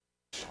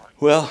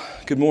Well,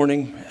 good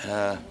morning.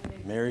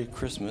 Merry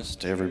Christmas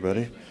to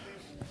everybody.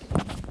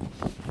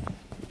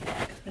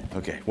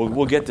 Okay,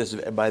 we'll get this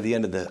by the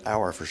end of the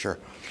hour for sure.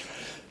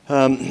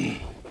 I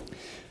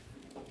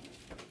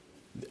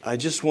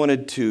just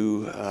wanted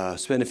to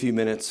spend a few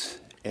minutes,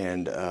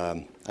 and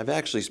I've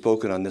actually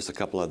spoken on this a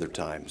couple other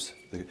times,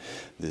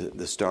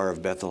 the Star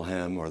of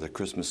Bethlehem or the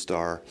Christmas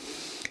star.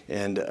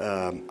 And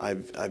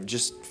I've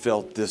just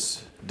felt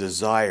this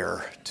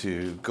desire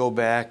to go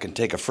back and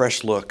take a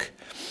fresh look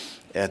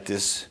at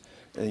this,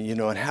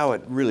 and how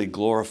it really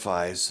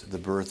glorifies the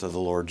birth of the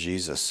Lord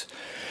Jesus.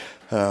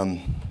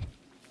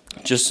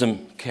 Just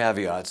some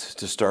caveats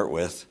to start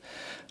with.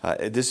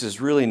 This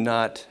is really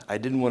not, I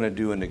didn't want to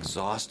do an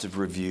exhaustive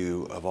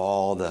review of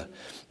all the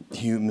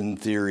human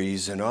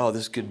theories and,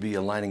 this could be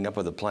aligning up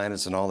with the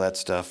planets and all that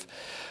stuff.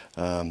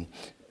 I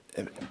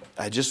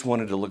just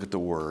wanted to look at the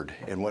Word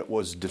and what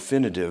was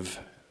definitive,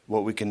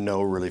 what we can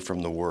know really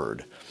from the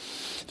Word.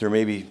 There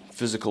may be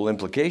physical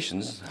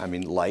implications,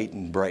 light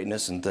and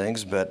brightness and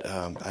things, but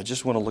I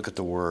just want to look at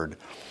the Word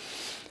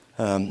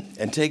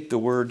and take the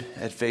Word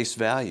at face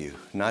value,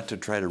 not to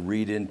try to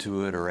read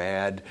into it or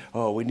add,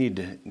 we need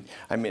to,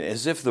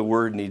 as if the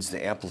Word needs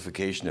the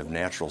amplification of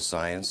natural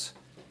science.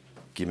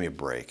 Give me a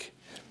break.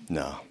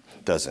 No,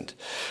 it doesn't.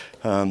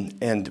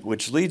 And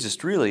which leads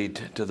us really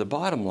to the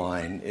bottom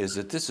line is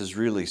that this is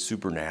really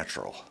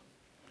supernatural,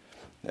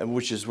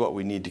 which is what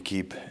we need to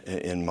keep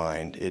in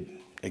mind.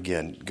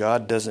 Again,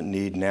 God doesn't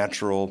need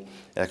natural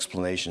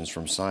explanations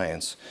from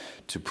science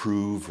to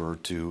prove or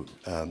to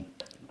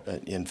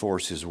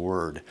enforce His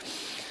Word.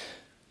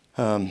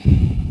 So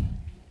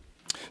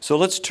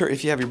let's turn,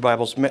 if you have your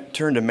Bibles,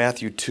 turn to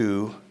Matthew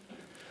 2,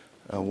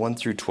 1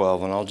 through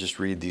 12, and I'll just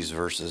read these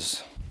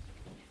verses.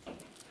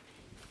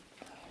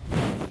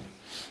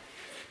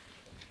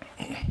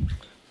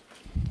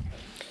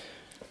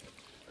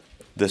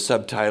 The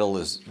subtitle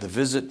is The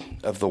Visit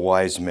of the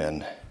Wise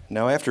Men.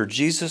 Now after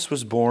Jesus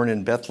was born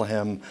in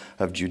Bethlehem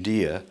of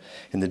Judea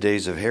in the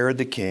days of Herod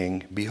the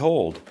king,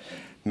 behold,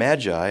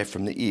 Magi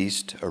from the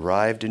east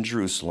arrived in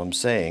Jerusalem,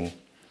 saying,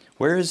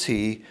 Where is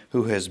he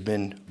who has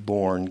been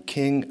born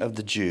King of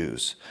the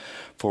Jews?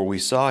 For we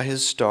saw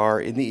his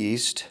star in the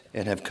east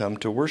and have come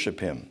to worship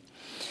him.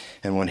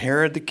 And when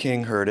Herod the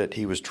king heard it,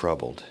 he was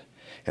troubled,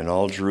 and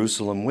all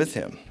Jerusalem with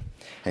him.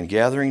 And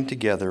gathering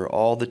together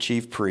all the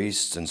chief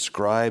priests and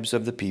scribes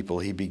of the people,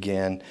 he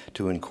began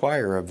to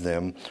inquire of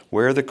them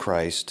where the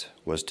Christ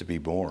was to be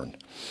born.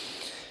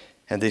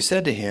 And they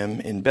said to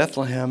him, In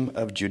Bethlehem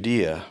of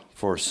Judea,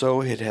 for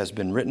so it has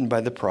been written by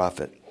the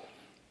prophet,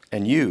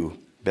 And you,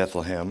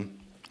 Bethlehem,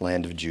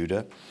 land of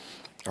Judah,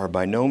 are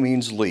by no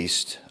means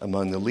least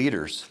among the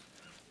leaders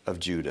of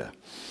Judah.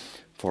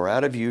 For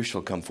out of you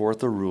shall come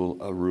forth a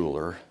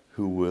ruler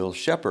who will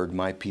shepherd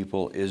my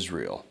people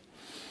Israel.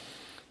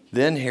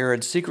 Then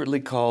Herod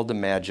secretly called the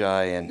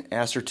Magi and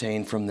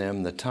ascertained from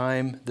them the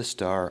time the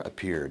star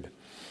appeared.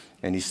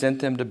 And he sent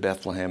them to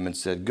Bethlehem and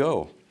said,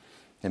 Go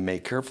and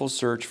make careful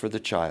search for the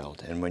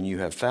child, and when you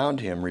have found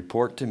him,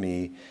 report to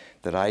me,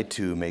 that I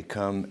too may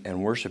come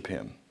and worship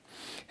him.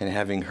 And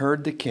having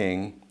heard the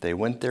king, they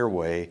went their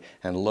way,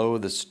 and lo,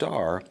 the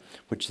star,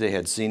 which they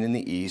had seen in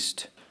the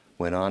east,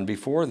 went on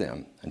before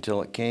them,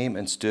 until it came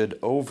and stood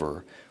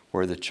over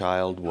where the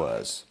child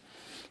was.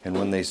 And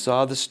when they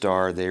saw the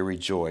star, they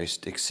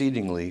rejoiced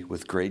exceedingly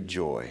with great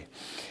joy.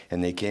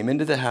 And they came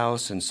into the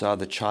house and saw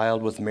the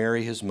child with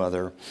Mary his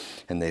mother,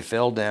 and they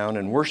fell down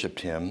and worshipped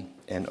him.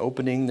 And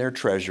opening their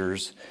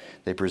treasures,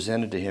 they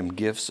presented to him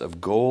gifts of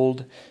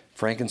gold,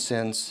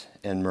 frankincense,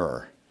 and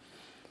myrrh.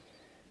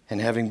 And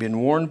having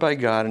been warned by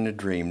God in a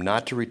dream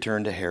not to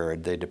return to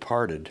Herod, they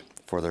departed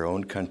for their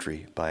own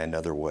country by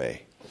another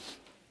way.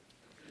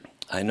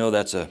 I know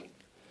that's a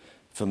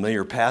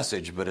familiar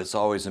passage, but it's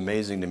always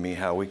amazing to me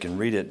how we can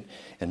read it,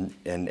 and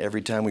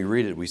every time we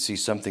read it, we see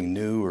something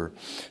new or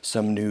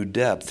some new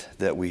depth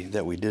that we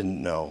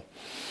didn't know.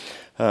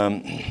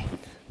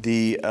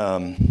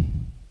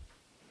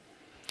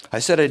 I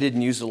said I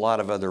didn't use a lot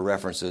of other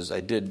references.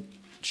 I did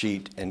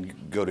cheat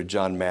and go to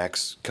John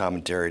Mack's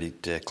commentary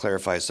to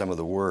clarify some of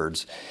the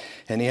words,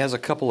 and he has a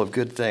couple of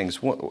good things.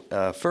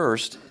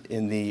 First,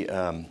 in the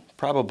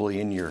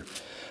probably in your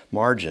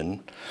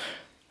margin.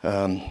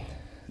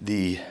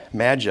 The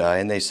Magi,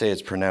 and they say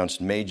it's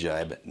pronounced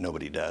Magi, but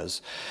nobody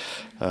does,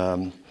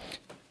 are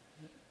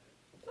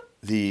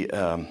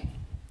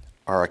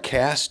a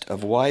caste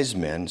of wise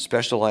men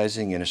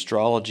specializing in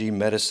astrology,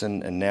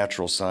 medicine, and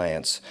natural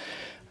science.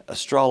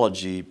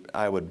 Astrology,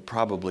 I would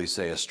probably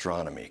say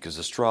astronomy, because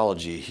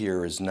astrology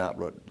here is not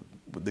what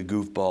the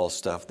goofball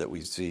stuff that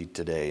we see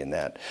today and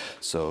that.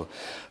 So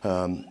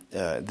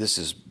this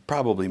is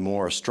probably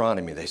more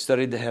astronomy. They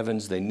studied the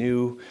heavens. They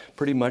knew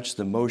pretty much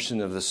the motion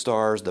of the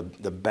stars, the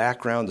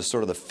background, the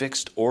sort of the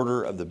fixed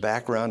order of the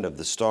background of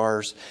the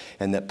stars,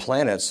 and that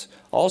planets,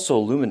 also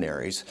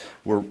luminaries,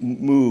 were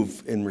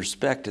move in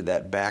respect to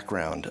that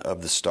background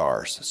of the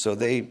stars. So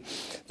they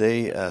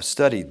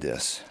studied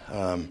this.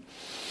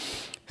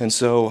 And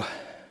so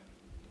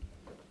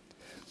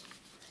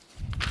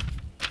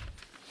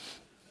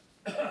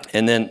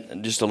And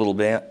then just a little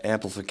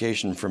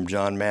amplification from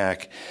John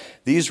Mack.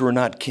 These were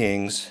not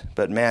kings,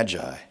 but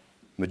magi,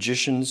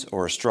 magicians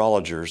or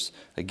astrologers.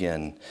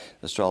 Again,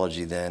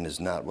 astrology then is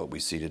not what we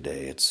see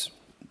today. It's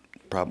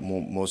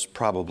most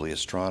probably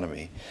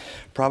astronomy.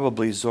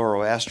 Probably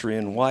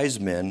Zoroastrian wise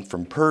men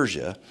from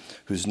Persia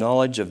whose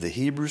knowledge of the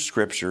Hebrew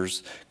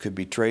scriptures could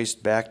be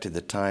traced back to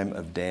the time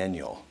of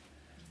Daniel,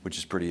 which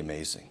is pretty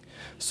amazing.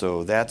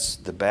 So that's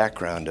the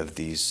background of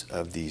these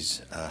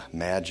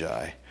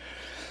magi.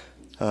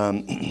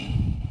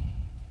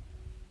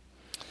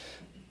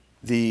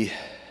 The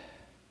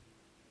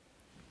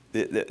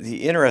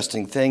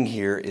interesting thing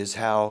here is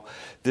how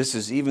this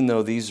is, even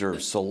though these are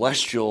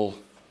celestial,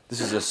 this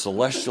is a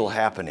celestial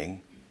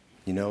happening,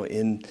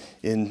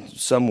 in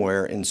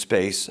somewhere in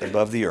space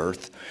above the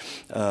earth.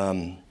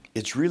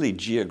 It's really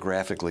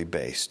geographically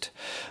based.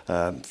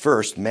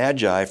 First,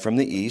 magi from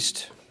the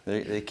east.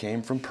 They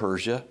came from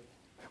Persia,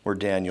 where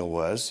Daniel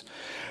was.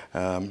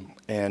 Where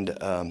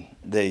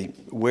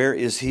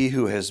is he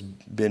who has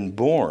been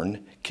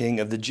born King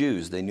of the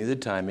Jews? They knew the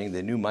timing.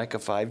 They knew Micah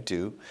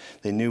 5:2.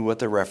 They knew what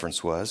the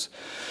reference was.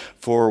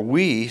 For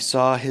we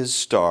saw his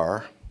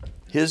star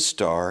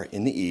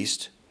in the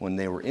east, when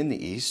they were in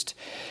the east,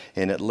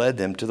 and it led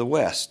them to the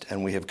west,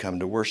 and we have come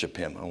to worship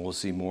him. And we'll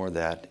see more of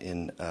that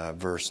in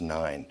verse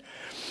 9.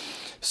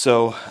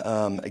 So,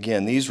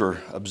 again, these were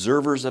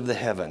observers of the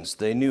heavens.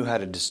 They knew how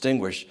to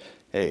distinguish,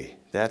 hey,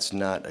 that's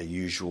not a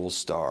usual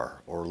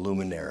star or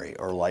luminary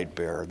or light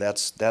bearer.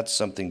 That's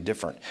something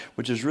different,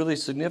 which is really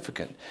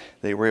significant.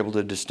 They were able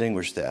to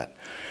distinguish that.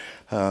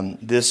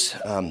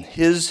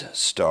 His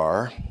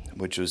star,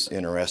 which was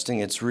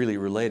interesting, it's really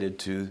related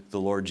to the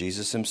Lord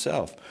Jesus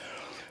himself.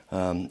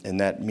 And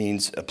that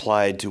means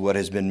applied to what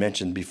has been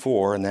mentioned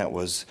before, and that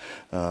was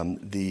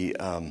the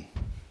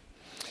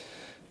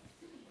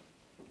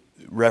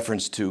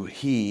reference to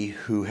he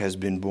who has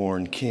been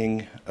born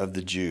King of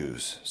the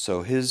Jews.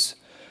 So his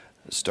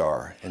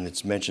star, and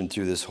it's mentioned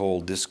through this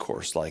whole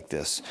discourse like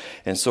this.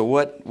 And so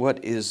what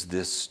is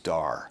this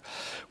star?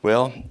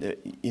 Well,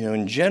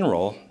 in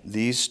general,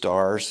 these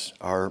stars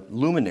are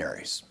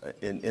luminaries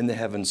in the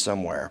heavens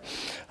somewhere.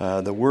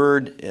 The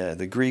word,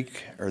 the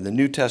Greek, or the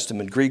New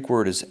Testament Greek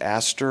word is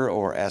aster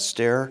or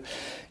aster.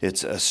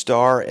 It's a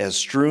star as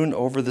strewn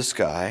over the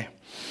sky.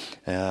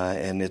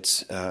 And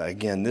it's,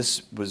 again,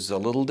 this was a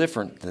little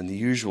different than the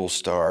usual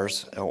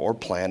stars or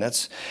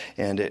planets,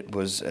 and it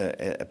was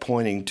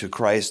pointing to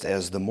Christ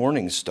as the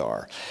morning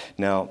star.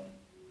 Now,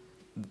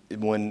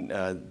 when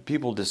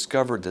people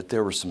discovered that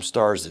there were some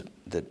stars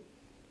that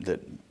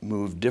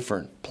move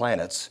different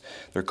planets,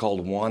 they're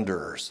called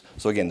wanderers.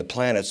 So again, the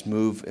planets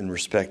move in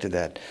respect to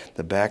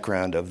the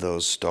background of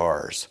those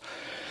stars.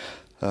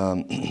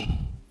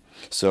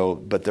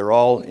 But they're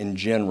all in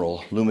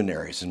general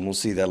luminaries, and we'll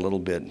see that a little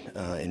bit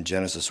in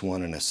Genesis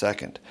 1 in a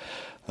second.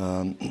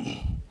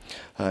 In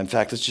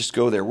fact, let's just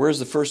go there. Where's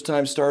the first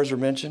time stars are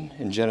mentioned?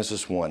 In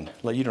Genesis 1.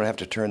 You don't have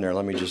to turn there.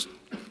 Let me just...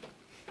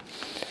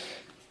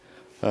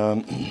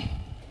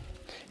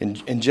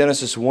 In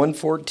Genesis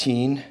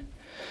 1:14,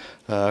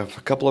 a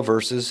couple of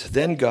verses,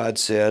 then God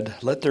said,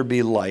 "Let there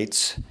be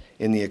lights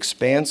in the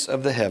expanse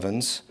of the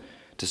heavens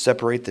to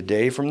separate the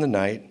day from the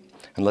night,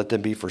 and let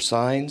them be for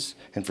signs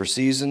and for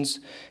seasons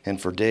and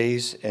for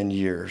days and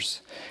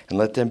years. And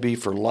let them be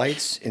for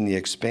lights in the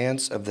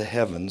expanse of the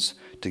heavens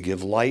to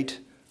give light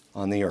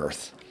on the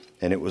earth."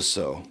 And it was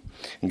so.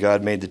 And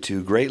God made the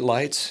two great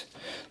lights,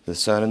 the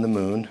sun and the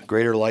moon,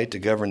 greater light to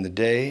govern the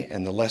day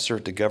and the lesser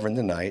to govern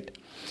the night.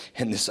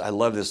 And I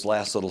love this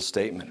last little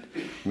statement.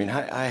 I mean,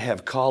 I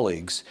have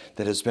colleagues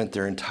that have spent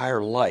their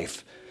entire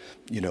life,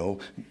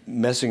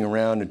 messing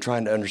around and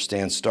trying to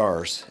understand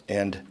stars.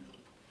 And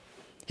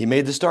he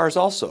made the stars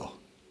also.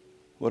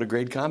 What a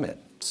great comment.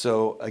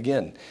 So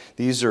again,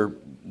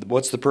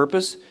 what's the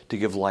purpose? To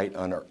give light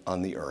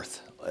on the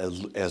earth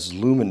as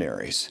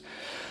luminaries.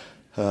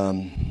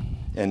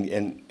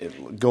 And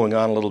going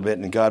on a little bit,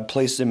 and God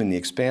placed them in the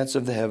expanse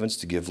of the heavens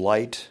to give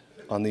light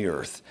on the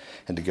earth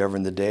and to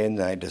govern the day and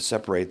night, to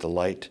separate the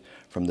light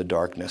from the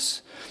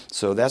darkness.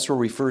 So that's where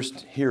we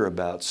first hear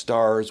about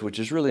stars, which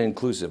is really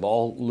inclusive,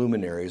 all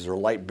luminaries or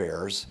light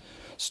bearers,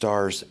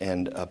 stars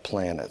and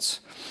planets.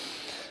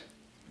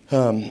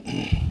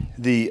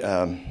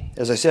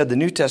 As I said, the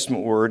New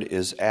Testament word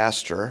is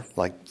aster,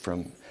 like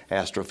from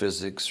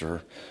astrophysics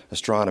or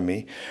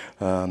astronomy.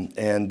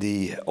 And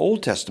the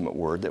Old Testament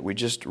word that we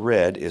just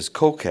read is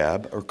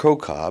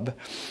kokab,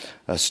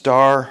 a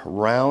star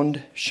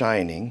round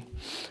shining.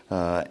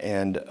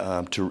 And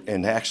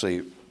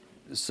actually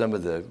some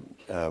of the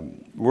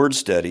word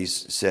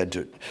studies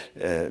said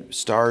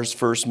stars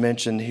first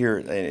mentioned here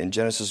in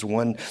Genesis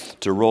 1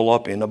 to roll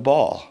up in a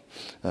ball.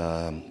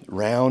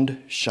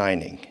 Round,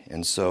 shining.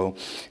 And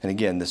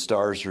again, the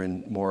stars are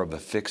in more of a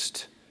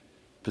fixed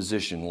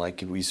position,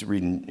 like we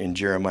read in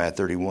Jeremiah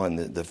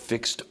 31, the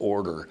fixed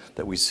order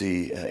that we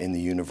see in the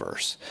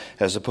universe,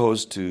 as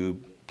opposed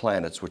to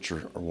planets, which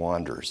are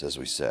wanderers, as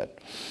we said.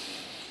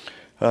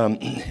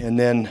 And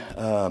then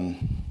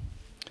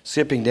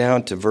skipping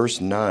down to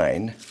verse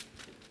 9,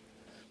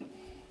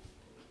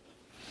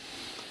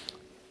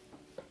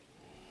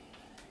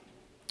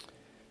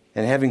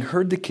 And having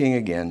heard the king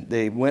again,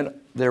 they went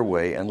their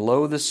way, and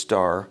lo, the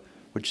star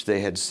which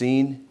they had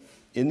seen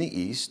in the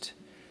east,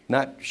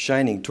 not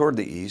shining toward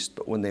the east,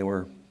 but when they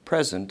were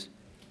present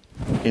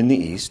in the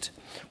east,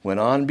 went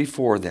on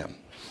before them.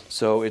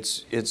 So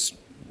it's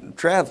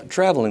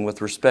traveling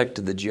with respect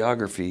to the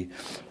geography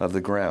of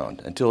the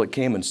ground until it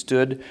came and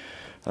stood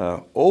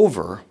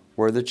over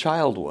where the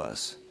child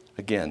was.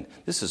 Again,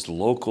 this is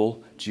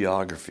local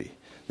geography.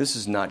 This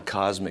is not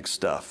cosmic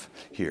stuff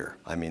here.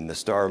 I mean, the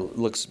star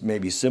looks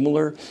maybe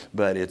similar,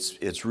 but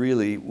it's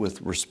really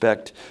with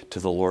respect to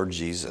the Lord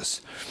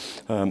Jesus.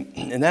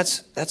 And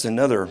that's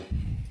another,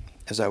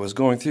 as I was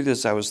going through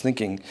this, I was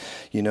thinking,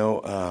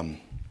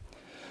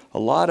 a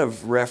lot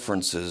of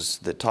references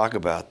that talk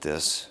about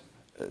this,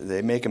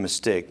 they make a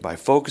mistake by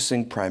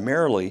focusing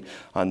primarily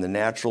on the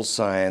natural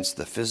science,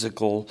 the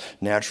physical,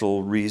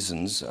 natural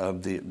reasons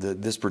of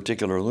this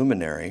particular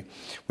luminary,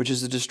 which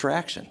is a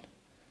distraction.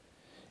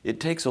 It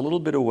takes a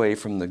little bit away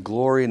from the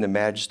glory and the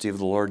majesty of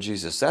the Lord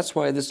Jesus. That's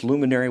why this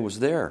luminary was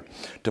there,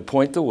 to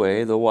point the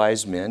way, the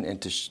wise men,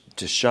 and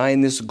to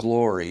shine this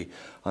glory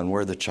on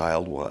where the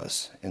child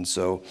was. And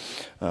so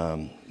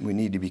we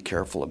need to be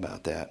careful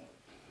about that.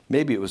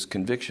 Maybe it was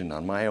conviction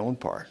on my own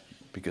part,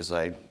 because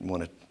I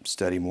want to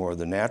study more of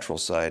the natural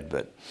side,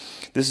 but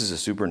this is a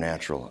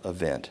supernatural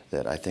event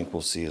that I think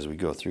we'll see as we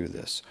go through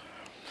this.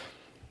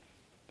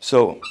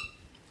 So,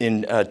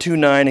 in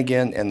 2:9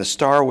 again, and the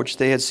star which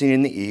they had seen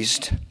in the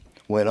east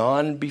went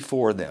on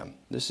before them.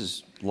 This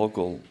is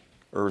local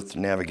earth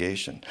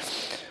navigation.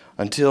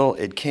 Until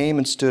it came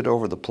and stood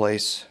over the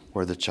place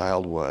where the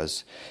child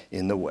was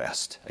in the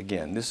west.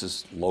 Again, this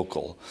is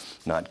local,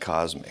 not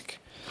cosmic.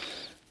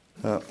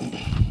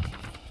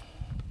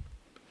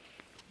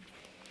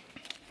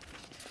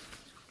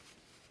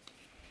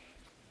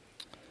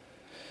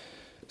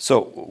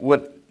 So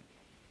what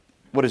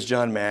does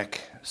John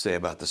Mack say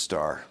about the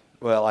star?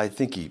 Well, I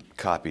think he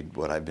copied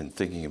what I've been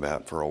thinking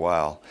about for a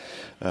while.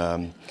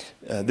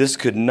 This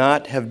could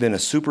not have been a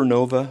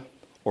supernova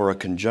or a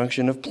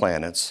conjunction of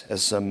planets,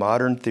 as some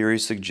modern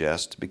theories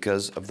suggest,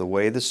 because of the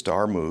way the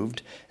star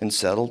moved and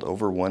settled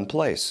over one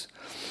place.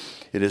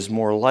 It is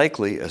more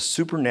likely a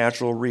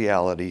supernatural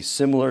reality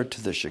similar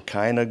to the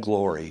Shekinah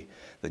glory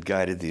that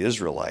guided the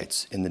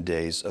Israelites in the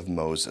days of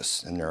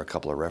Moses. And there are a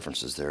couple of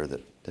references there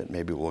that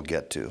maybe we'll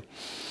get to.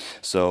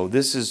 So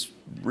this is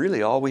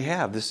really all we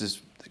have.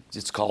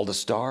 It's called a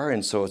star,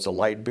 and so it's a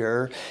light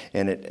bearer,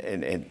 and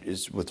it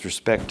is with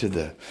respect to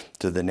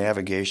the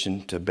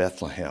navigation to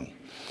Bethlehem.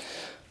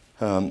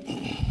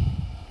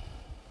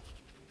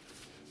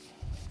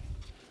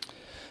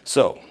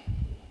 So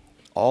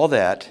all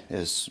that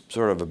is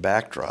sort of a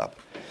backdrop.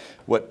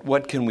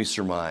 What can we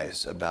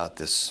surmise about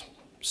this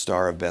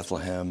Star of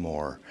Bethlehem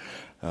or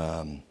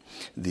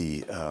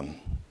the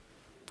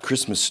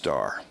Christmas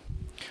star?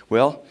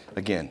 Well,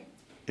 again,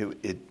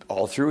 it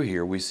all through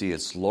here we see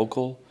it's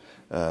local,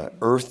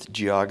 earth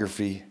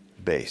geography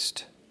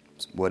based.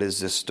 What is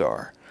this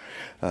star?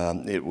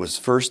 It was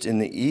first in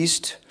the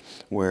east,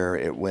 where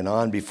it went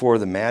on before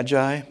the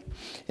Magi,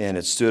 and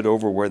it stood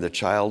over where the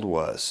child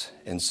was.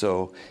 And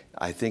so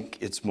I think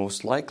it's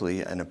most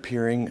likely an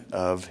appearing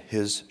of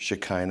his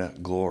Shekinah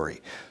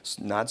glory. It's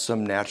not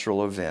some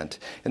natural event.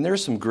 And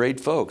there's some great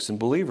folks and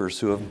believers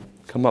who have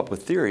come up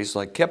with theories,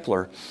 like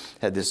Kepler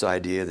had this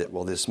idea that,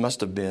 well, this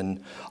must have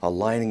been a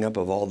lining up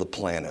of all the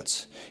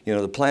planets.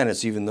 The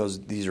planets, even though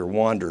these are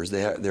wanderers,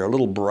 they're a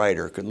little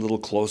brighter, a little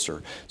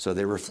closer, so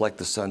they reflect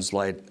the sun's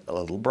light a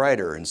little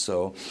brighter. And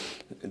so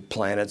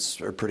planets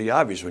are pretty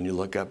obvious when you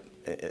look up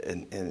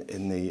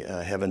in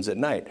the heavens at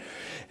night.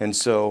 And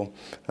so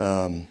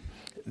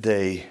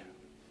the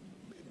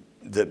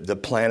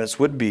planets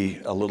would be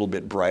a little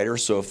bit brighter,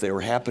 so if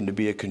there happened to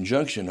be a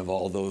conjunction of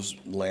all those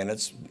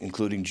planets,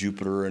 including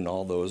Jupiter and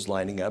all those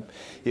lining up,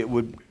 it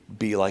would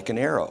be like an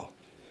arrow.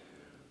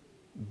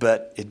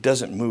 But it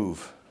doesn't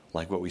move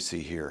like what we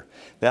see here.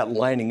 That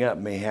lining up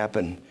may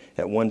happen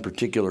at one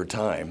particular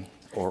time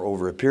or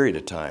over a period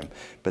of time,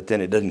 but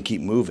then it doesn't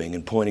keep moving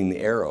and pointing the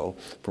arrow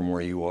from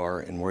where you are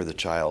and where the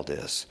child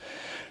is.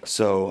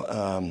 So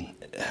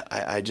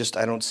I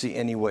don't see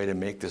any way to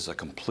make this a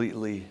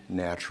completely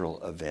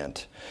natural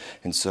event.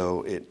 And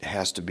so it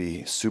has to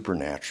be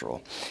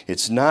supernatural.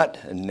 It's not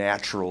a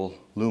natural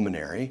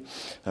luminary.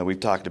 We've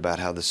talked about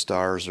how the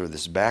stars are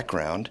this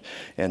background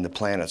and the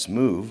planets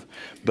move,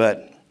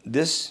 but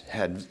this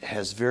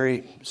has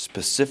very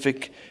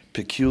specific,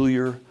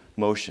 peculiar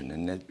motion,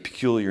 and that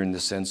peculiar in the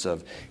sense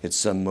of it's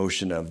some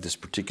motion of this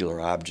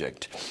particular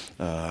object,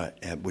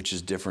 which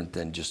is different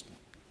than just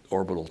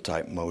orbital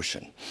type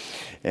motion.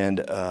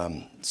 And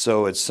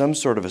so it's some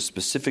sort of a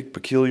specific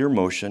peculiar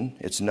motion.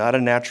 It's not a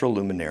natural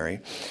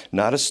luminary,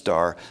 not a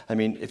star. I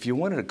mean, if you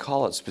wanted to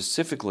call it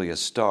specifically a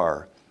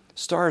star,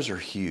 stars are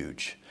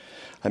huge.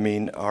 I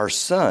mean, our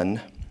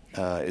sun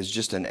is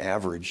just an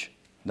average,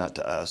 not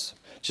to us,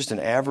 just an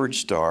average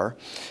star.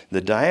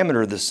 The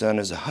diameter of the sun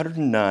is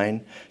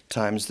 109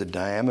 times the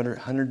diameter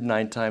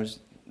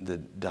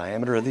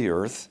of the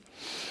earth,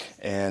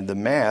 and the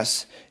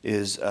mass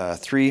is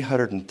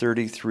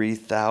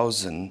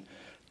 333,000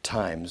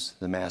 times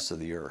the mass of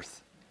the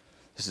earth.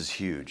 This is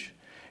huge.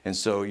 And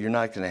so you're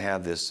not going to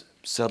have this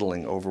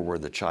settling over where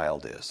the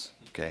child is.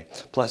 Okay.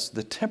 Plus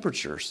the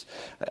temperatures.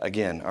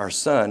 Again, our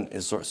sun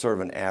is sort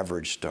of an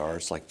average star.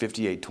 It's like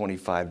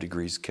 58.25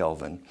 degrees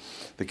Kelvin.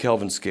 The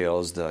Kelvin scale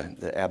is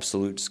the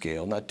absolute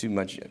scale. Not too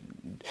much.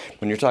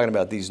 When you're talking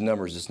about these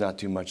numbers, it's not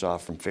too much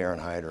off from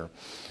Fahrenheit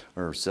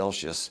or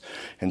Celsius.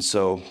 And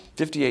so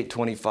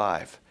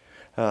 58.25.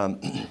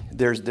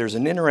 There's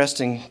an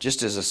interesting,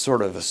 just as a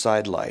sort of a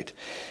sidelight,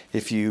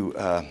 if you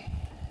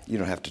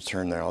don't have to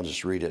turn there, I'll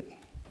just read it.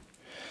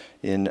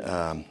 In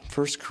 1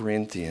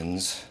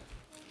 Corinthians,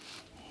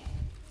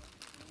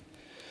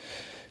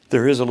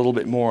 there is a little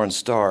bit more on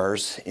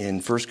stars in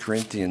 1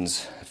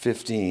 Corinthians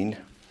 15.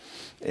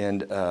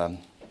 And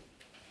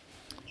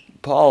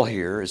Paul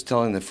here is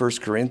telling the 1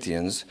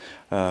 Corinthians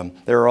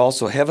there are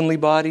also heavenly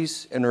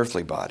bodies and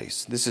earthly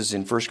bodies. This is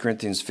in 1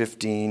 Corinthians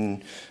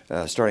 15,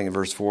 starting in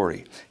verse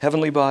 40.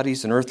 Heavenly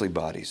bodies and earthly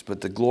bodies,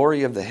 but the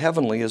glory of the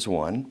heavenly is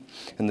one,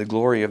 and the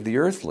glory of the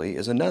earthly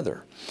is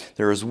another.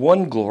 There is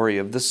one glory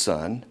of the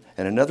sun,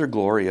 and another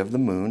glory of the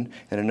moon,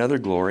 and another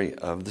glory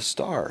of the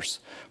stars.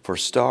 For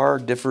star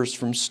differs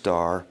from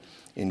star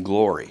in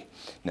glory.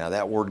 Now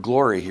that word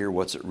glory here,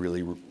 what's it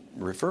really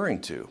referring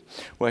to?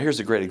 Well,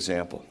 here's a great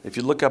example. If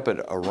you look up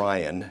at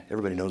Orion,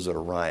 everybody knows what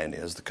Orion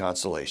is, the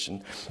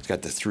constellation. It's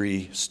got the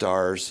 3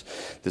 stars.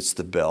 That's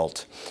the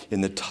belt.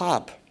 In the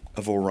top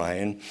of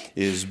Orion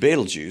is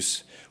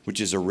Betelgeuse, which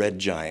is a red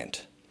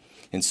giant.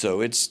 And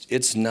so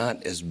it's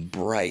not as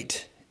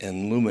bright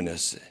and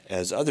luminous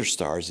as other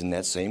stars in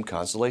that same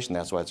constellation.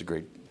 That's why it's a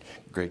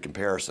great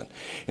comparison.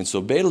 And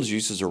so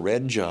Betelgeuse is a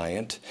red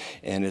giant,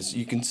 and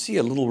you can see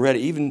a little red,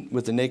 even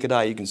with the naked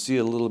eye, you can see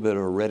a little bit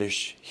of a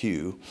reddish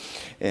hue.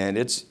 And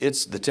it's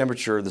the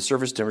temperature, the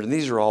surface temperature. And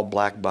these are all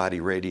black body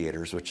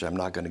radiators, which I'm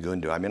not going to go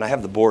into. I mean, I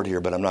have the board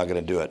here, but I'm not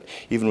going to do it.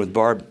 Even with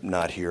Barb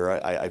not here,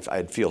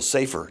 I'd feel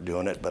safer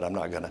doing it, but I'm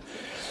not going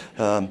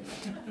to.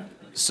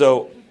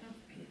 So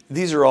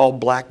these are all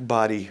black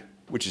body,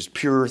 which is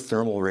pure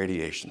thermal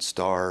radiation,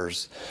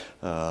 stars,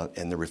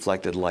 and the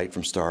reflected light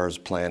from stars,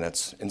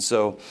 planets. And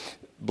so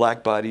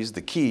black bodies,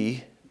 the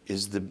key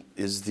is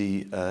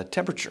the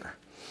temperature.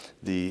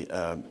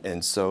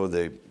 And so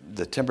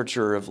the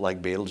temperature of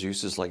like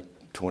Betelgeuse is like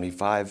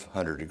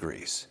 2,500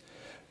 degrees.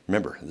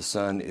 Remember, the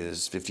sun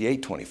is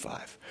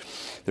 58.25.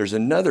 There's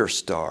another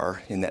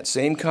star in that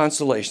same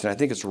constellation, I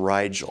think it's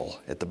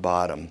Rigel at the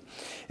bottom,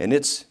 and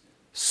it's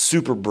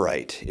super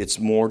bright. It's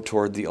more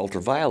toward the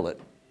ultraviolet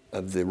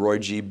of the Roy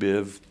G.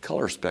 Biv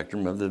color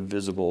spectrum of the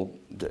visible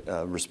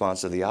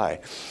response of the eye.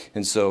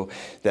 And so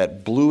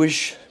that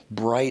bluish,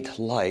 bright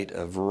light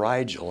of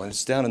Rigel, and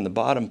it's down in the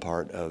bottom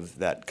part of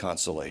that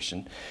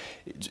constellation,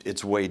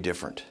 it's way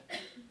different.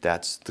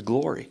 That's the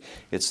glory.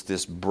 It's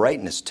this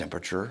brightness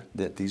temperature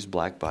that these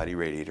black body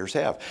radiators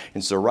have.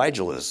 And so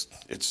Rigel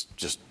it's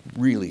just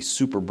really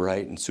super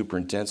bright and super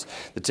intense.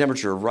 The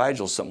temperature of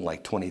Rigel is something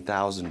like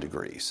 20,000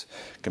 degrees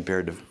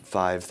compared to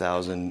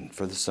 5,000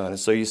 for the sun. And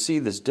so you see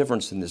this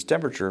difference in this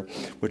temperature,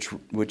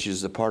 which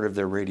is a part of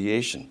their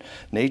radiation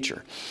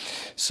nature.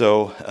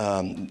 So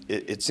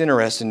it's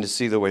interesting to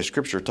see the way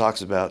Scripture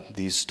talks about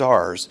these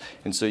stars.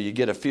 And so you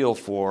get a feel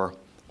for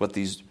what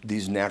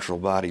these natural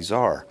bodies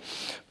are.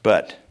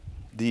 But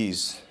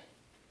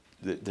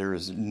there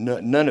is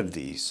none of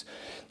these,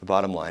 the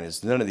bottom line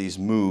is none of these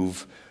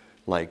move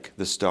like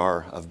the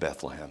Star of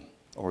Bethlehem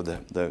or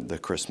the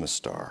Christmas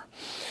star.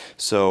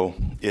 So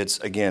it's,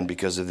 again,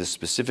 because of this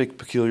specific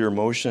peculiar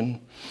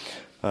motion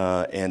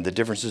and the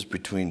differences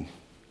between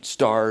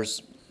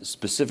stars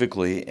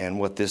specifically and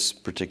what this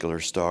particular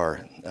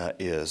star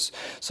is.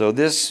 So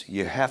this,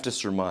 you have to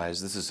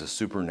surmise, this is a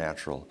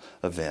supernatural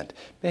event.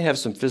 It may have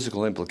some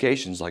physical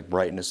implications like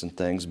brightness and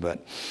things,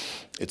 but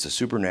it's a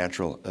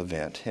supernatural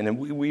event. And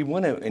we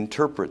want to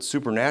interpret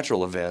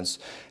supernatural events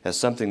as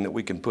something that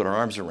we can put our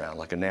arms around,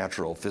 like a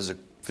natural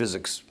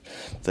physics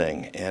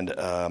thing.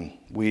 And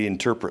we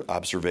interpret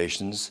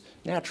observations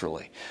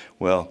naturally.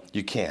 Well,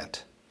 you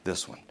can't,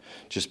 this one,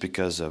 just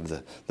because of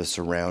the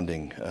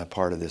surrounding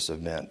part of this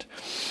event.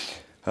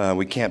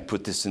 We can't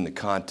put this in the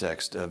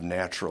context of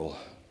natural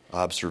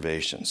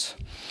observations.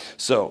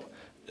 So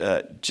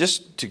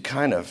just to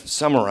kind of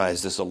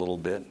summarize this a little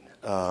bit,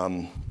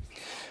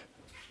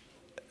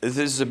 this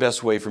is the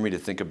best way for me to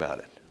think about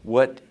it.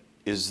 What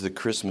is the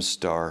Christmas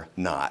star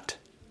not?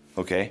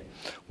 Okay?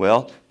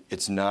 Well,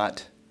 it's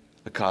not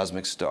a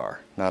cosmic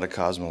star, not a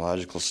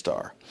cosmological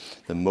star.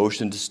 The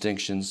motion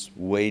distinction's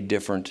way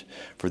different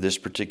for this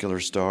particular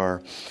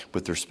star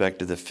with respect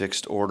to the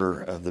fixed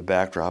order of the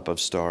backdrop of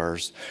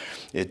stars.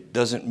 It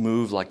doesn't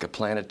move like a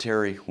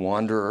planetary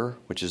wanderer,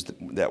 which is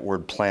that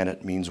word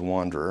planet means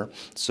wanderer,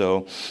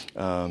 so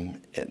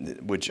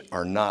which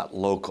are not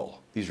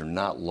local. These are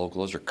not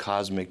local. Those are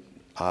cosmic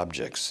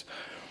objects.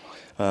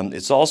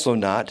 It's also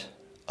not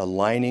a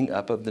lining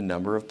up of the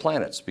number of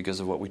planets because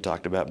of what we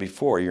talked about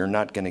before. You're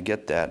not going to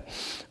get that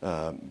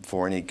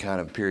for any kind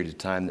of period of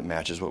time that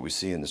matches what we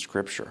see in the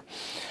Scripture.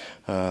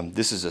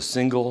 This is a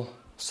single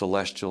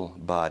celestial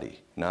body,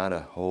 not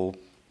a whole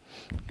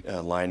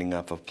lining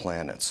up of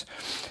planets.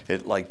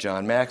 Like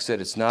John Mack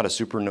said, it's not a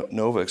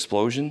supernova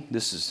explosion. A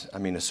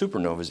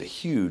supernova is a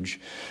huge,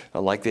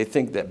 like they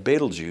think that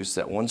Betelgeuse,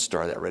 that one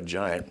star, that red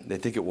giant, they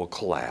think it will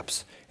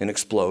collapse and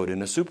explode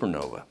in a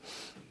supernova.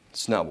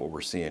 It's not what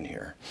we're seeing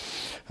here.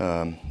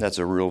 That's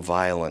a real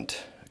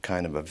violent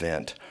kind of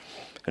event.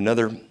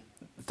 Another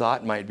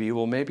thought might be,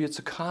 well, maybe it's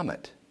a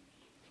comet.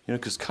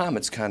 Because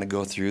comets kind of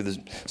go through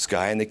the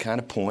sky and they kind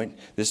of point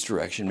this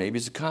direction. Maybe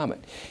it's a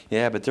comet.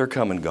 Yeah, but they're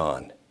come and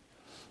gone.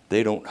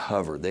 They don't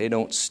hover. They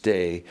don't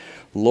stay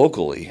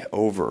locally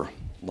over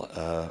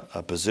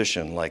a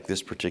position like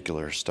this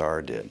particular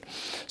star did.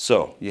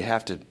 So you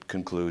have to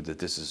conclude that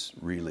this is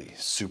really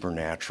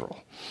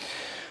supernatural.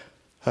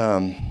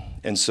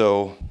 And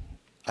so,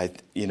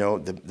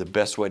 the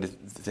best way to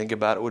think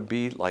about it would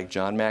be, like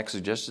John Mack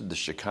suggested, the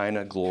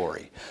Shekinah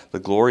glory, the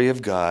glory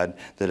of God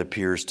that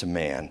appears to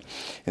man.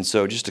 And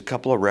so, just a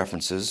couple of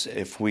references.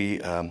 If we,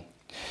 you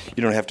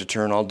don't have to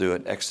turn, I'll do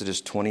it. Exodus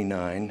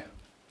 29.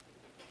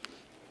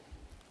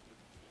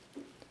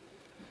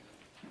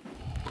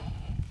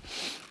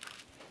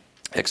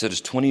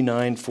 Exodus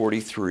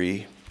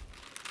 29:43.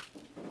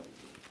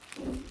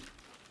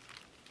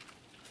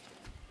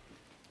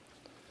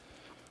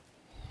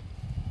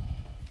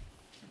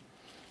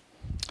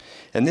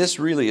 And this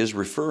really is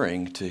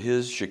referring to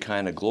his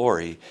Shekinah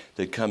glory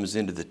that comes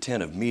into the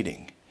tent of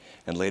meeting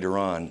and later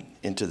on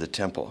into the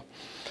temple.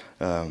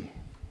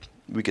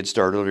 We could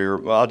start earlier.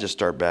 Well, I'll just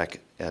start back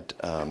at,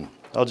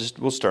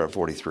 we'll start at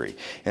 43.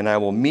 And I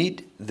will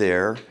meet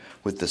there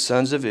with the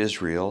sons of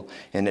Israel,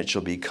 and it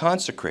shall be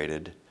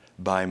consecrated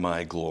by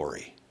my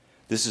glory.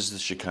 This is the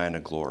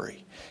Shekinah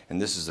glory.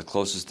 And this is the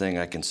closest thing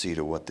I can see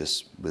to what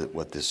this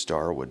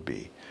star would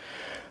be.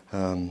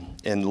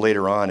 And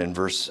later on in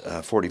verse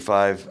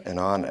 45 and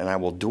on, and I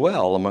will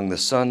dwell among the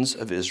sons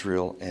of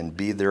Israel and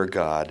be their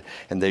God,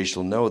 and they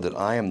shall know that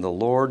I am the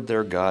Lord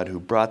their God who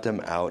brought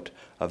them out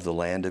of the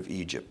land of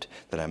Egypt,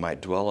 that I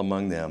might dwell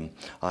among them.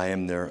 I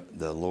am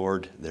the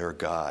Lord their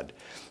God.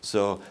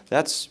 So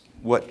that's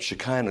what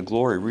Shekinah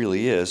glory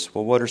really is.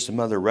 Well, what are some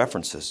other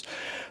references?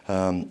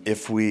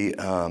 If we...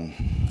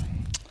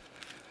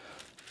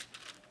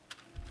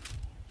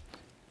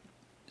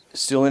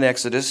 Still in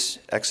Exodus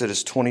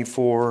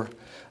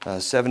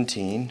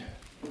 24:17.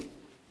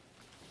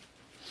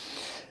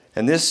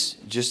 And this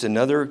just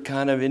another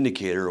kind of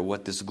indicator of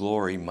what this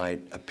glory might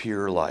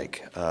appear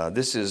like.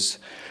 This is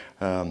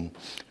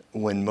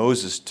when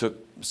Moses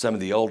took some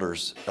of the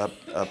elders up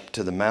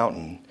to the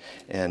mountain,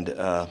 and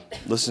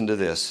listen to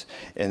this.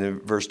 In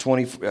verse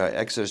 20,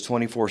 Exodus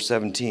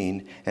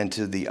 24:17, and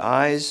to the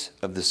eyes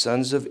of the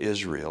sons of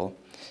Israel,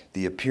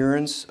 the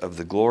appearance of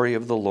the glory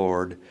of the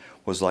Lord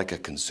was like a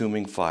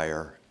consuming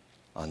fire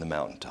on the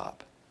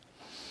mountaintop.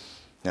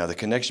 Now, the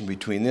connection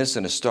between this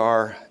and a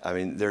star,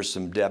 there's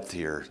some depth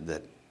here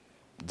that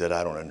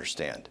I don't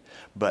understand.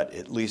 But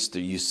at least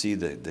you see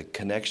the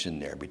connection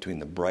there between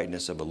the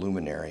brightness of a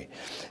luminary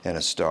and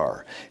a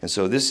star. And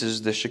so this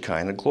is the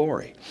Shekinah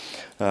glory.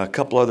 A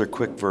couple other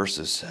quick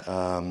verses.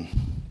 And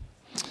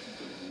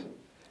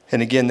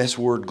again, this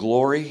word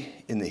glory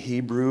in the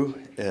Hebrew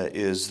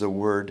is the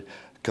word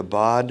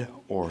kabod,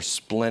 or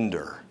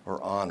splendor or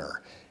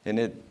honor.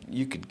 And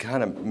you could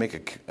kind of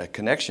make a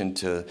connection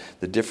to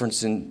the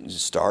difference in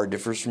star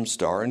differs from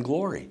star in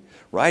glory.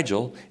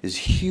 Rigel is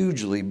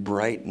hugely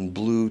bright and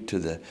blue to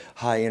the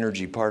high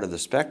energy part of the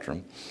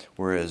spectrum,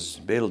 whereas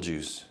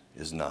Betelgeuse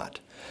is not.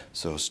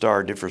 So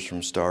star differs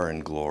from star in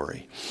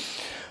glory.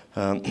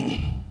 Back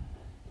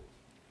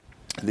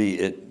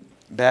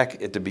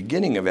at the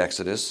beginning of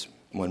Exodus,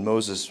 when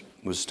Moses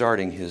was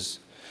starting his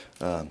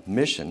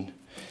mission,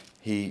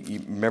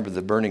 you remember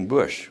the burning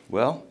bush.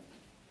 Well,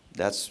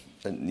 that's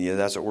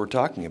what we're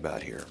talking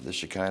about here, the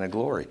Shekinah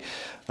glory.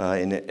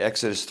 In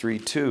Exodus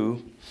 3:2,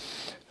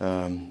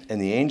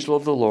 and the angel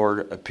of the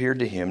Lord appeared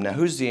to him. Now,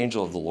 who's the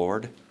angel of the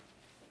Lord?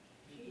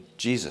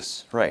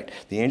 Jesus, right.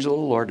 The angel of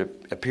the Lord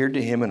appeared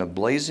to him in a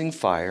blazing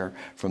fire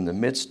from the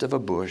midst of a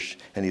bush,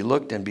 and he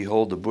looked, and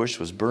behold, the bush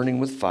was burning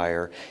with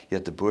fire,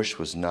 yet the bush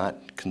was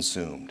not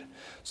consumed.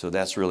 So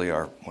that's really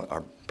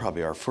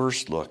probably our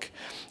first look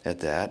at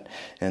that.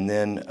 And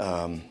then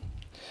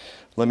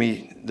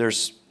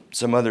there's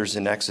some others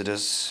in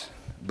Exodus,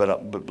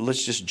 but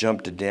let's just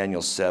jump to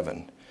Daniel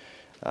 7.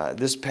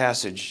 This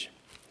passage,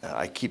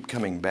 I keep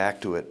coming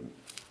back to it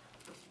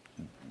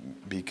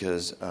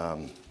because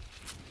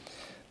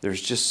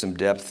there's just some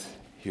depth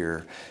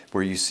here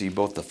where you see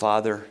both the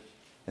Father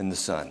and the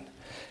Son.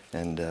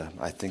 And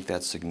I think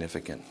that's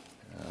significant.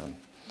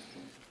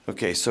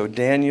 Okay, so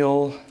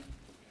Daniel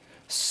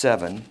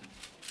 7,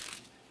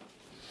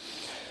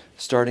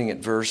 starting at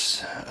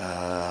verse,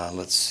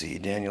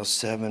 Daniel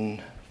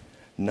 7,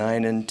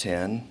 9 and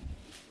 10.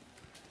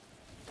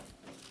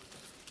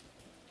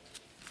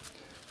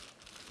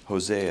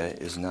 Hosea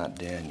is not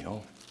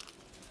Daniel.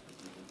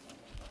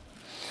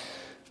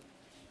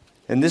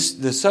 And the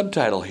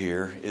subtitle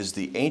here is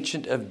the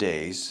Ancient of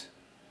Days.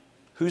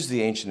 Who's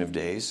the Ancient of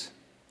Days?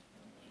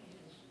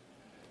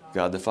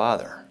 God the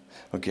Father.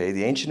 Okay,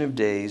 the Ancient of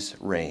Days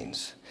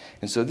reigns.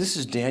 And so this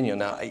is Daniel.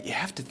 Now, you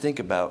have to think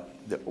about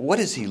what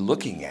is he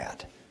looking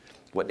at?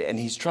 And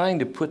he's trying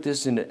to put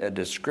this in a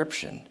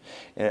description,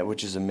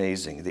 which is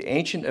amazing. The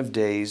Ancient of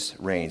Days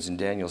reigns in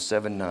Daniel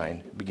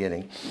 7:9,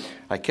 beginning.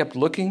 I kept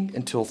looking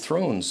until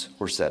thrones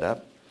were set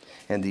up,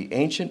 and the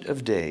Ancient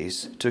of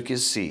Days took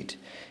his seat.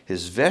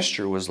 His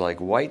vesture was like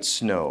white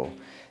snow,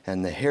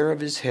 and the hair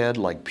of his head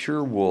like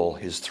pure wool.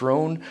 His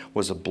throne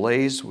was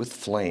ablaze with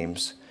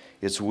flames.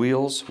 Its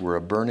wheels were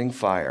a burning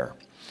fire.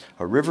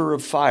 A river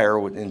of fire,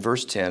 in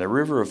verse 10, a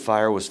river of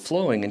fire was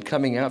flowing and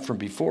coming out from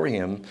before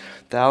him.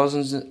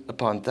 Thousands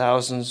upon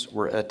thousands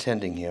were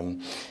attending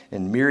him,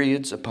 and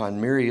myriads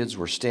upon myriads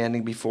were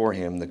standing before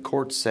him. The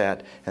court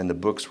sat, and the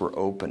books were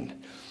opened.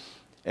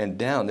 And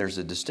down, there's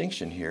a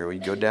distinction here. We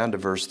go down to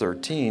verse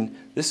 13.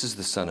 This is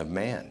the Son of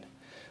Man.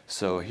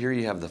 So here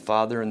you have the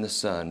Father and the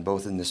Son,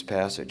 both in this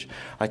passage.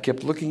 I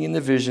kept looking in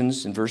the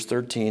visions, in verse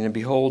 13, and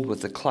behold,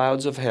 with the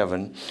clouds of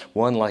heaven,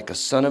 one like a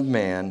Son of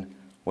Man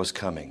was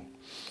coming.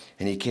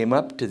 And he came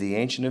up to the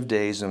Ancient of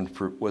Days and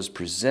was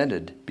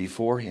presented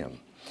before him.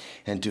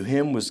 And to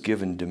him was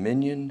given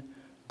dominion,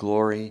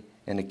 glory,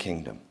 and a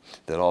kingdom,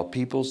 that all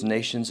peoples,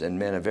 nations, and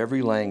men of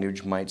every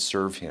language might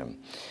serve him.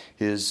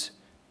 His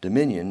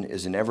dominion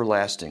is an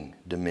everlasting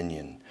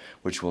dominion,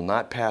 which will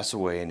not pass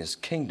away, and his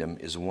kingdom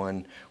is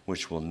one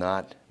which will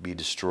not be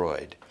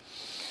destroyed.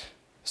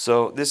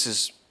 So this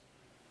is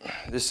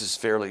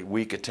fairly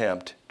weak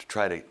attempt to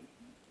try to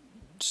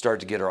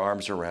start to get our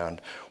arms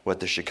around what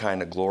the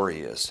Shekinah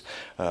glory is,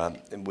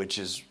 which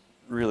is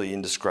really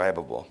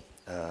indescribable.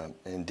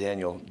 And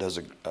Daniel does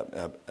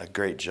a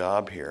great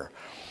job here.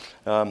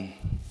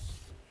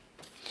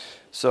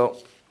 So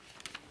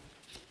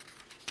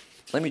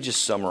let me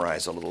just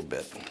summarize a little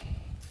bit.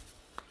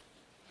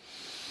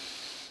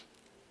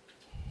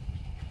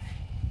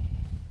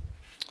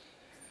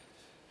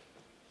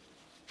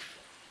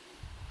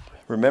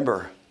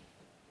 Remember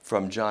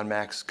from John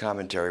Mack's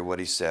commentary what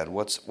he said.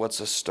 What's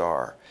a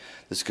star?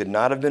 This could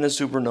not have been a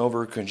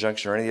supernova,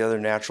 conjunction, or any other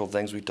natural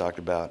things we talked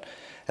about.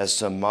 As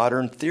some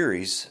modern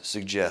theories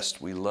suggest,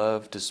 we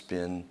love to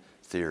spin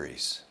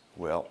theories.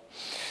 Well,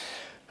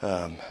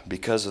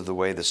 because of the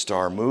way the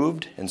star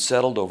moved and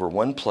settled over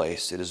one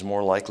place, it is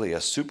more likely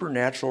a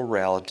supernatural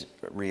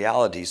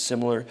reality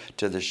similar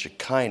to the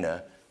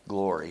Shekinah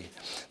glory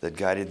that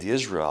guided the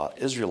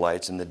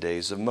Israelites in the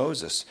days of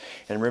Moses.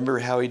 And remember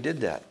how he did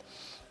that.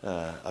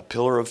 A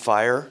pillar of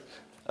fire,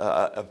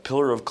 a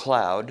pillar of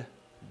cloud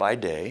by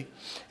day,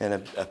 and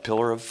a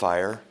pillar of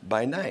fire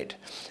by night.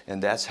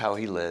 And that's how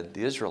he led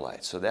the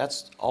Israelites. So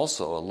that's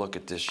also a look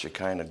at this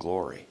Shekinah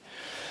glory.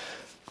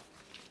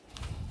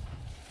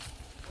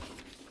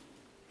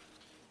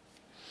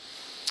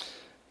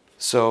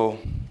 So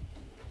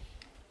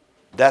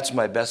that's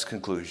my best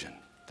conclusion,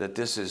 that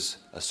this is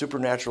a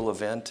supernatural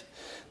event,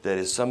 that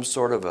is some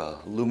sort of a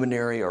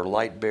luminary or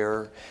light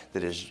bearer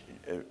that is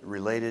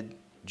related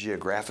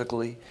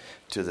geographically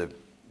to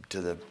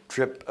the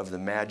trip of the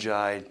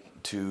Magi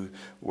to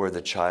where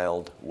the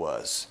child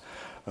was.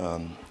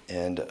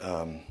 And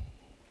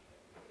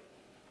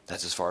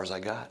that's as far as I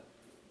got.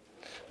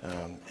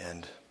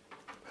 And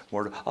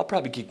more, I'll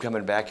probably keep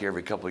coming back here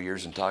every couple of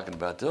years and talking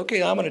about,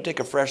 okay, I'm going to take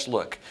a fresh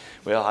look.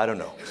 Well, I don't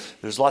know.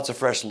 There's lots of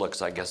fresh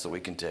looks, I guess, that we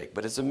can take.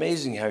 But it's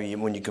amazing how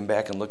when you come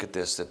back and look at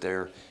this, that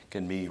there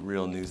can be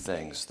real new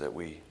things that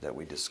we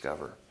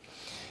discover.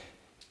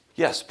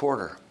 Yes,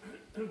 Porter.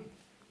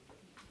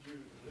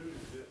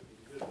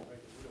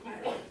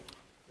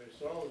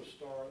 Saw the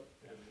star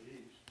in the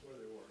east where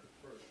they were at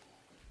first.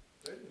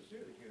 They didn't see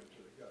it again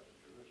until they got to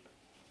Jerusalem.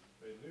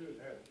 They knew it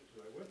had it,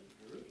 so they went to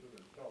Jerusalem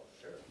and talked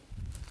to Herod,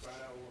 find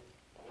out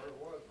where it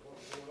was and what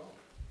was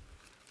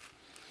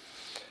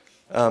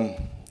going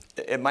on.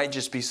 It might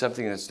just be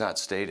something that's not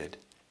stated,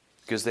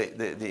 because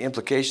the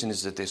implication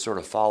is that they sort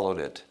of followed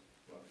it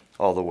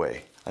all the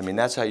way. I mean,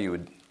 that's how you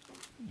would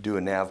do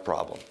a nav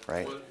problem,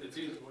 right? Well, it's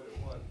either what it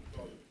was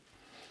because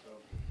of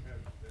down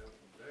from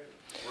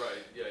Daniel. Right,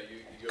 yeah,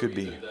 you go Could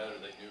either be. that or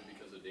they knew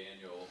because of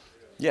Daniel.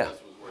 Yeah.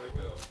 This was where to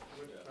go.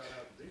 When you find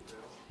out the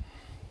details,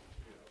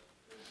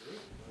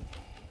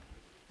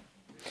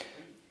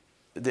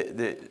 in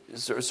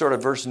Jerusalem. The sort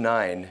of verse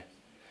 9,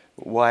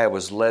 why I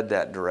was led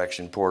that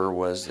direction, Porter,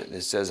 was that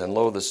it says, and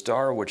lo, the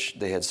star which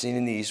they had seen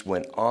in the east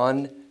went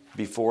on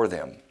before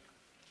them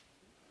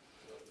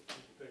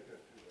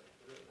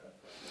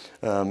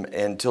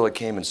until it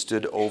came and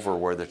stood over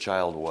where the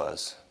child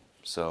was.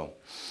 So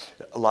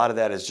a lot of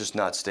that is just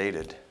not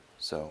stated.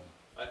 So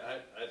I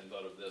hadn't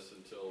thought of this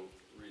until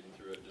reading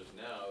through it just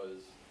now,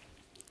 is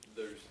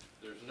there's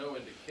no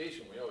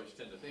indication. We always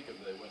tend to think of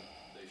that when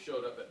they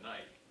showed up at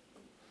night,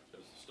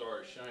 because the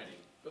star is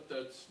shining, but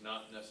that's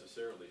not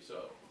necessarily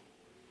so.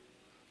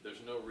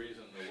 There's no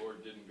reason the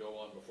Lord didn't go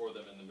on before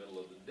them in the middle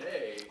of the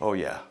day. Oh,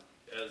 yeah.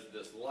 As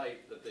this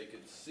light that they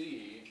could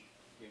see,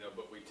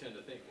 but we tend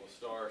to think, well,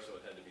 star, so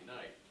it had to be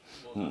night.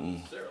 Well, not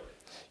necessarily.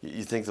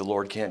 You think the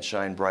Lord can't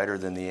shine brighter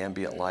than the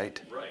ambient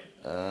light? Right.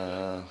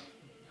 Yeah.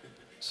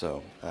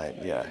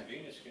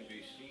 Venus can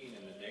be seen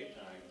in the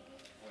daytime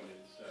when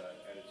it's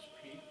at its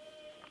peak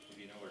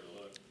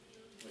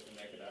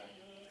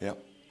Yep.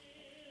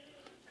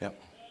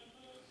 Yep. I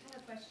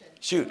have a question.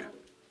 Shoot. So,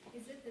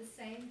 is it the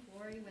same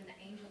glory when the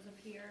angels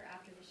appear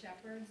after the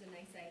shepherds and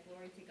they say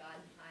glory to God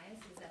in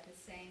highest? Is that the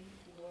same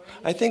glory?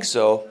 I think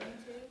so. referring to?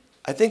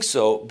 I think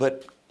so,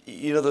 but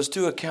those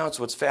two accounts,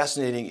 what's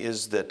fascinating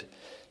is that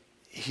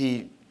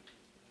he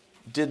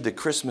did the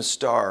Christmas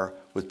star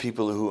with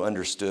people who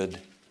understood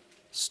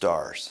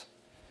stars.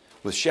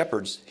 With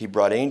shepherds, he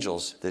brought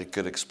angels that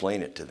could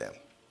explain it to them.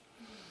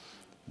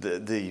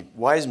 The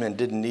wise men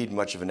didn't need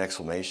much of an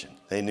explanation.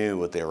 They knew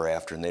what they were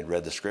after and they'd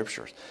read the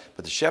scriptures.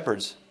 But the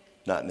shepherds,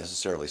 not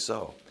necessarily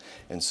so.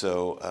 And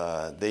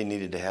so they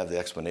needed to have the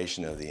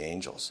explanation of the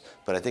angels.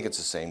 But I think it's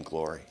the same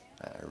glory.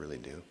 I really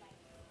do.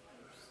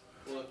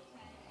 Well,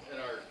 and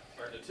our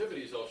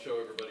nativities all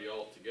show everybody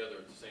all together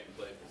at the same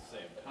place at the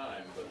same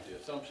time, but the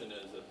assumption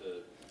is that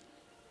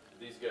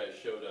these guys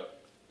showed up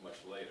much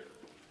later.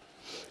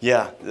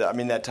 Yeah, I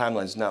mean, that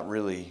timeline's not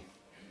really,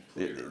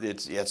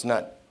 it's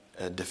not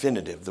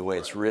definitive the way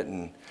it's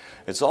written.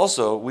 It's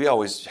also, we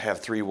always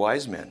have 3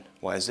 wise men.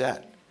 Why is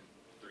that?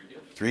 3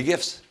 gifts. 3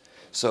 gifts.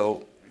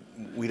 So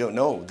we don't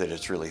know that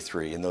it's really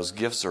 3. And those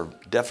gifts are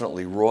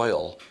definitely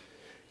royal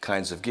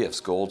kinds of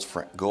gifts, gold,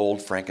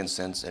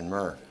 frankincense, and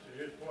myrrh. To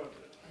his point,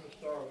 the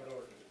star went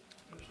over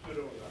and stood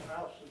over the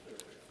house that they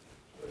were in.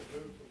 So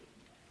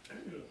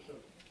it moved for,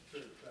 some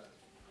period of time.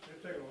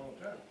 It'd take a long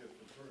time to get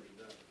from Persia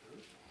down to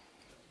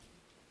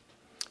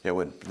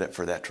Jerusalem. Yeah,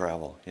 for that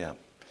travel, yeah.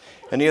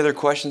 Any other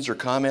questions or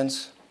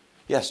comments?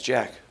 Yes,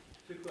 Jack.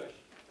 2 questions.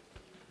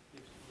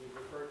 We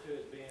refer to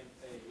it being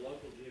a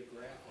local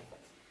geographic,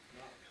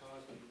 not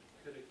cosmic.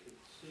 Could it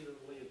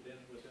conceivably have been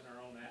within our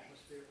own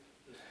atmosphere?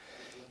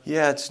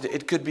 Yeah,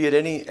 it could be at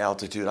any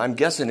altitude. I'm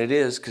guessing it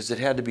is because it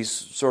had to be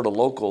sort of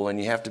local, and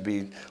you have to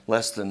be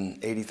less than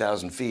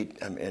 80,000 feet,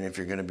 and if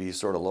you're going to be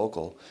sort of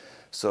local.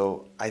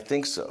 So I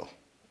think so.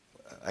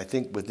 I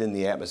think within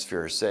the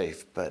atmosphere is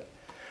safe, but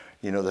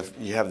you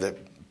have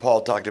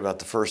Paul talked about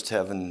the first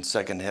heaven,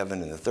 second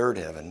heaven, and the third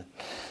heaven,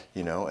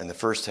 and the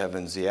first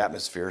heaven is the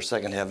atmosphere,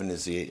 second heaven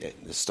is the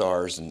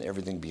stars and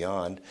everything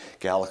beyond,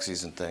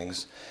 galaxies and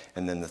things,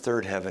 and then the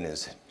third heaven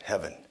is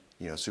heaven,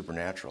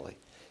 supernaturally.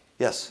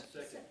 Yes?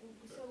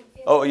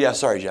 Oh, yeah,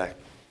 sorry, Jack.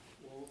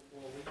 Will we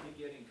be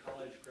getting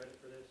college credit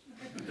for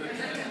this?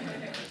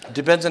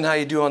 Depends on how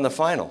you do on the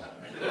final.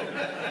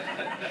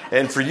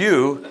 And for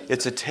you,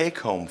 it's a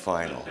take-home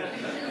final,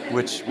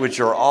 which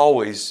are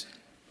always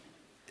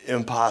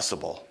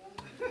impossible.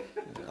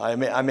 I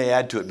may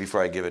add to it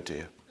before I give it to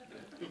you.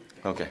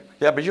 Okay.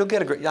 Yeah, but you'll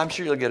get I'm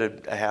sure you'll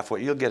get a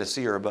halfway. You'll get a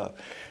C or above.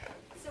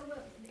 So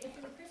if the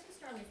Christmas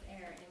star was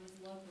there and it was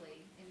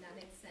locally, and that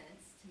makes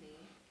sense to me,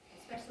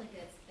 especially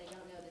because they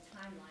don't know the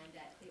timeline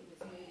that it was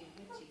moving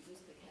with Jesus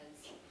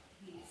because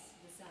he's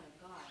the Son of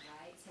God,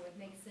 right? So it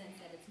makes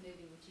sense that it's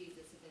moving with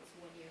Jesus if it's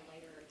 1 year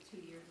later or 2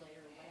 years later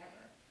or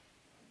whatever.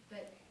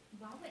 But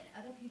why wouldn't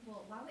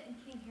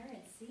King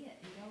Herod see it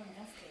and go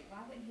investigate? Why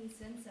wouldn't he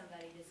send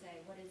somebody to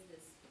say, what is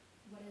this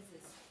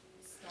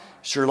star?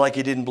 Sure, like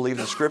he didn't believe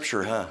the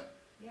scripture, huh?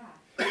 Yeah.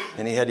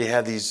 And he had to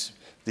have these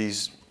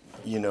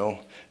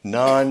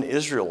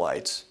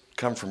non-Israelites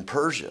come from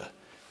Persia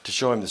to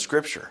show him the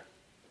scripture.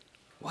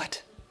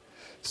 What?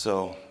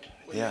 So,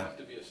 Well, you yeah. have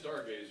to be a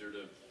stargazer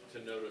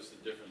to notice the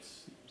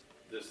difference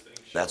this thing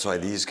shows. That's why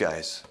these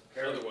guys.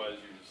 Otherwise,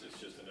 it's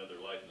just another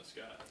light in the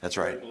sky. That's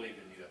right. I believe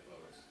in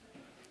UFOs.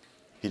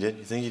 He did?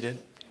 You think he did?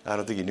 I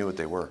don't think he knew what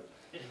they were.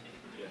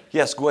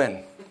 Yes,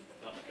 Gwen.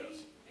 Not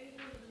because. I think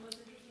one of the most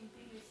interesting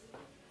things is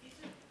that these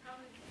are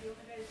probably the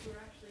only guys who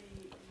are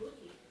actually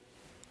looking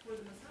for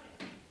the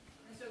Messiah.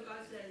 And so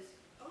God says,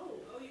 oh,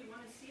 you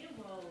want to see him?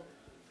 Well,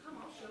 come,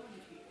 I'll show him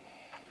to you.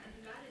 And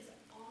God is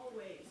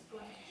always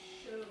going to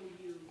show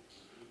you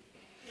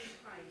his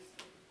Christ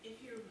if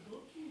you're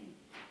looking.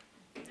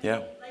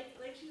 Yeah. Like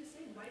she was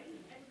saying, why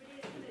didn't everybody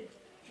else kind of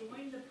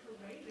join the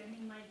parade? I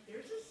mean,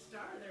 there's a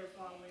star they're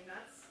following.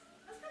 That's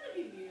gonna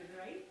be weird,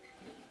 right?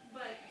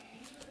 But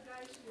these are the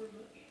guys who were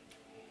looking.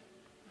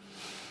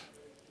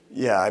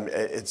 Yeah,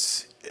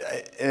 it's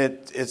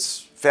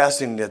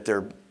fascinating that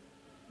they're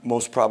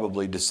most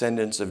probably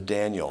descendants of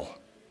Daniel.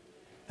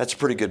 That's a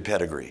pretty good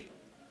pedigree,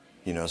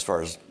 as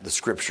far as the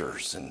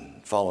scriptures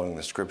and following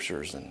the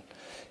scriptures. And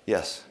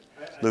yes,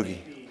 I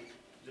Loogie. think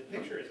the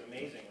picture is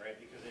amazing, right?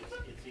 Because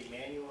it's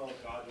Emmanuel,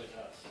 God with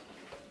us,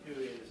 who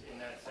is, in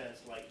that sense,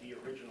 like the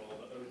original,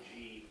 the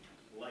OG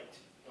light,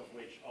 of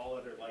which all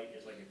other light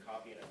is like a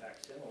copy and a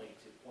facsimile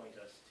to point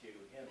us to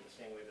him, the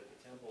same way that the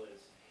temple is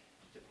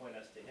to point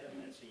us to him.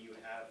 And so you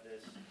have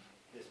this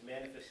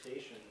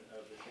manifestation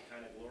of the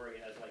Shekinah glory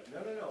as like,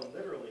 no,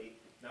 literally,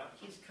 not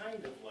he's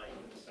kind of like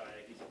the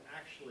Messiah. He's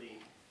actually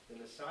the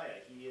Messiah.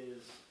 He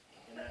is,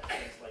 in that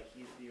sense, like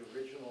he's the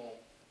original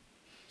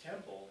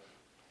temple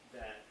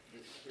that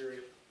the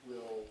Spirit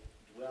will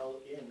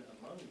dwell in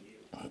among you,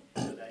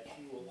 so that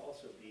he will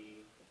also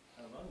be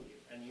among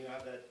you. And you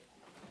have those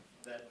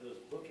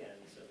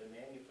bookends of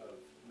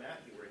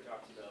Matthew, where he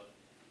talks about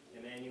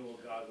Emmanuel,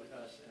 God with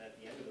us, and at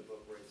the end of the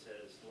book where it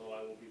says, lo,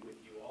 I will be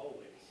with you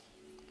always.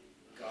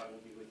 God will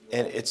be with you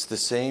And always. it's the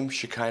same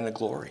Shekinah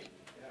glory.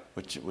 Yeah.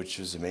 which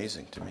is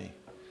amazing to me.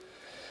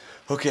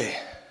 Okay,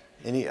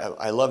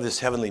 I love this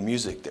heavenly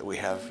music that we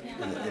have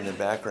in the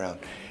background.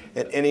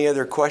 Any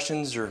other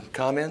questions or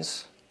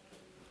comments?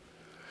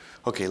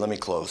 Okay, let me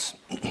close.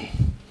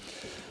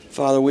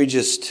 Father, we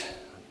just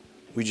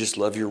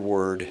love your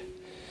word,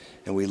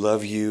 and we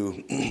love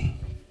you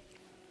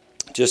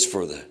just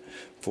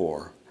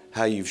for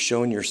how you've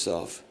shown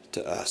yourself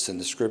to us in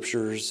the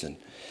scriptures,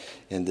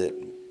 and that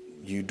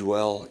you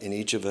dwell in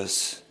each of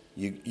us.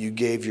 You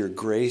gave your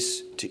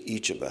grace to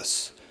each of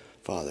us,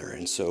 Father,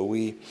 and so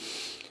we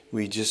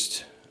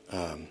just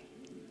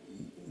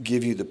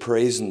give you the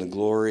praise and the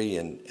glory,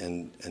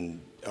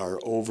 and are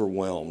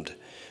overwhelmed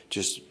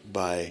just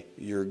by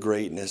your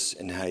greatness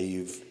and how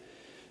you've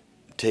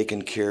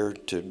taken care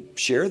to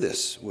share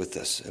this with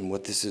us and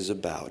what this is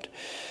about.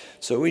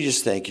 So we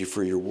just thank you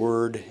for your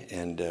word,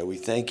 and we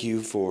thank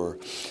you for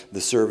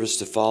the service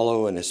to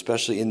follow, and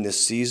especially in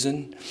this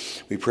season.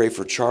 We pray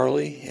for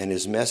Charlie and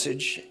his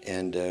message,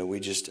 and we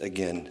just,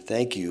 again,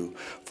 thank you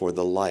for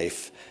the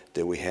life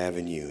that we have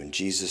in you. In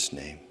Jesus'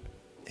 name,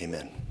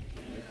 amen.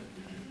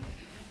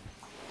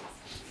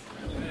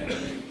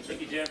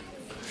 Thank you, Jim.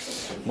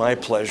 My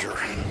pleasure.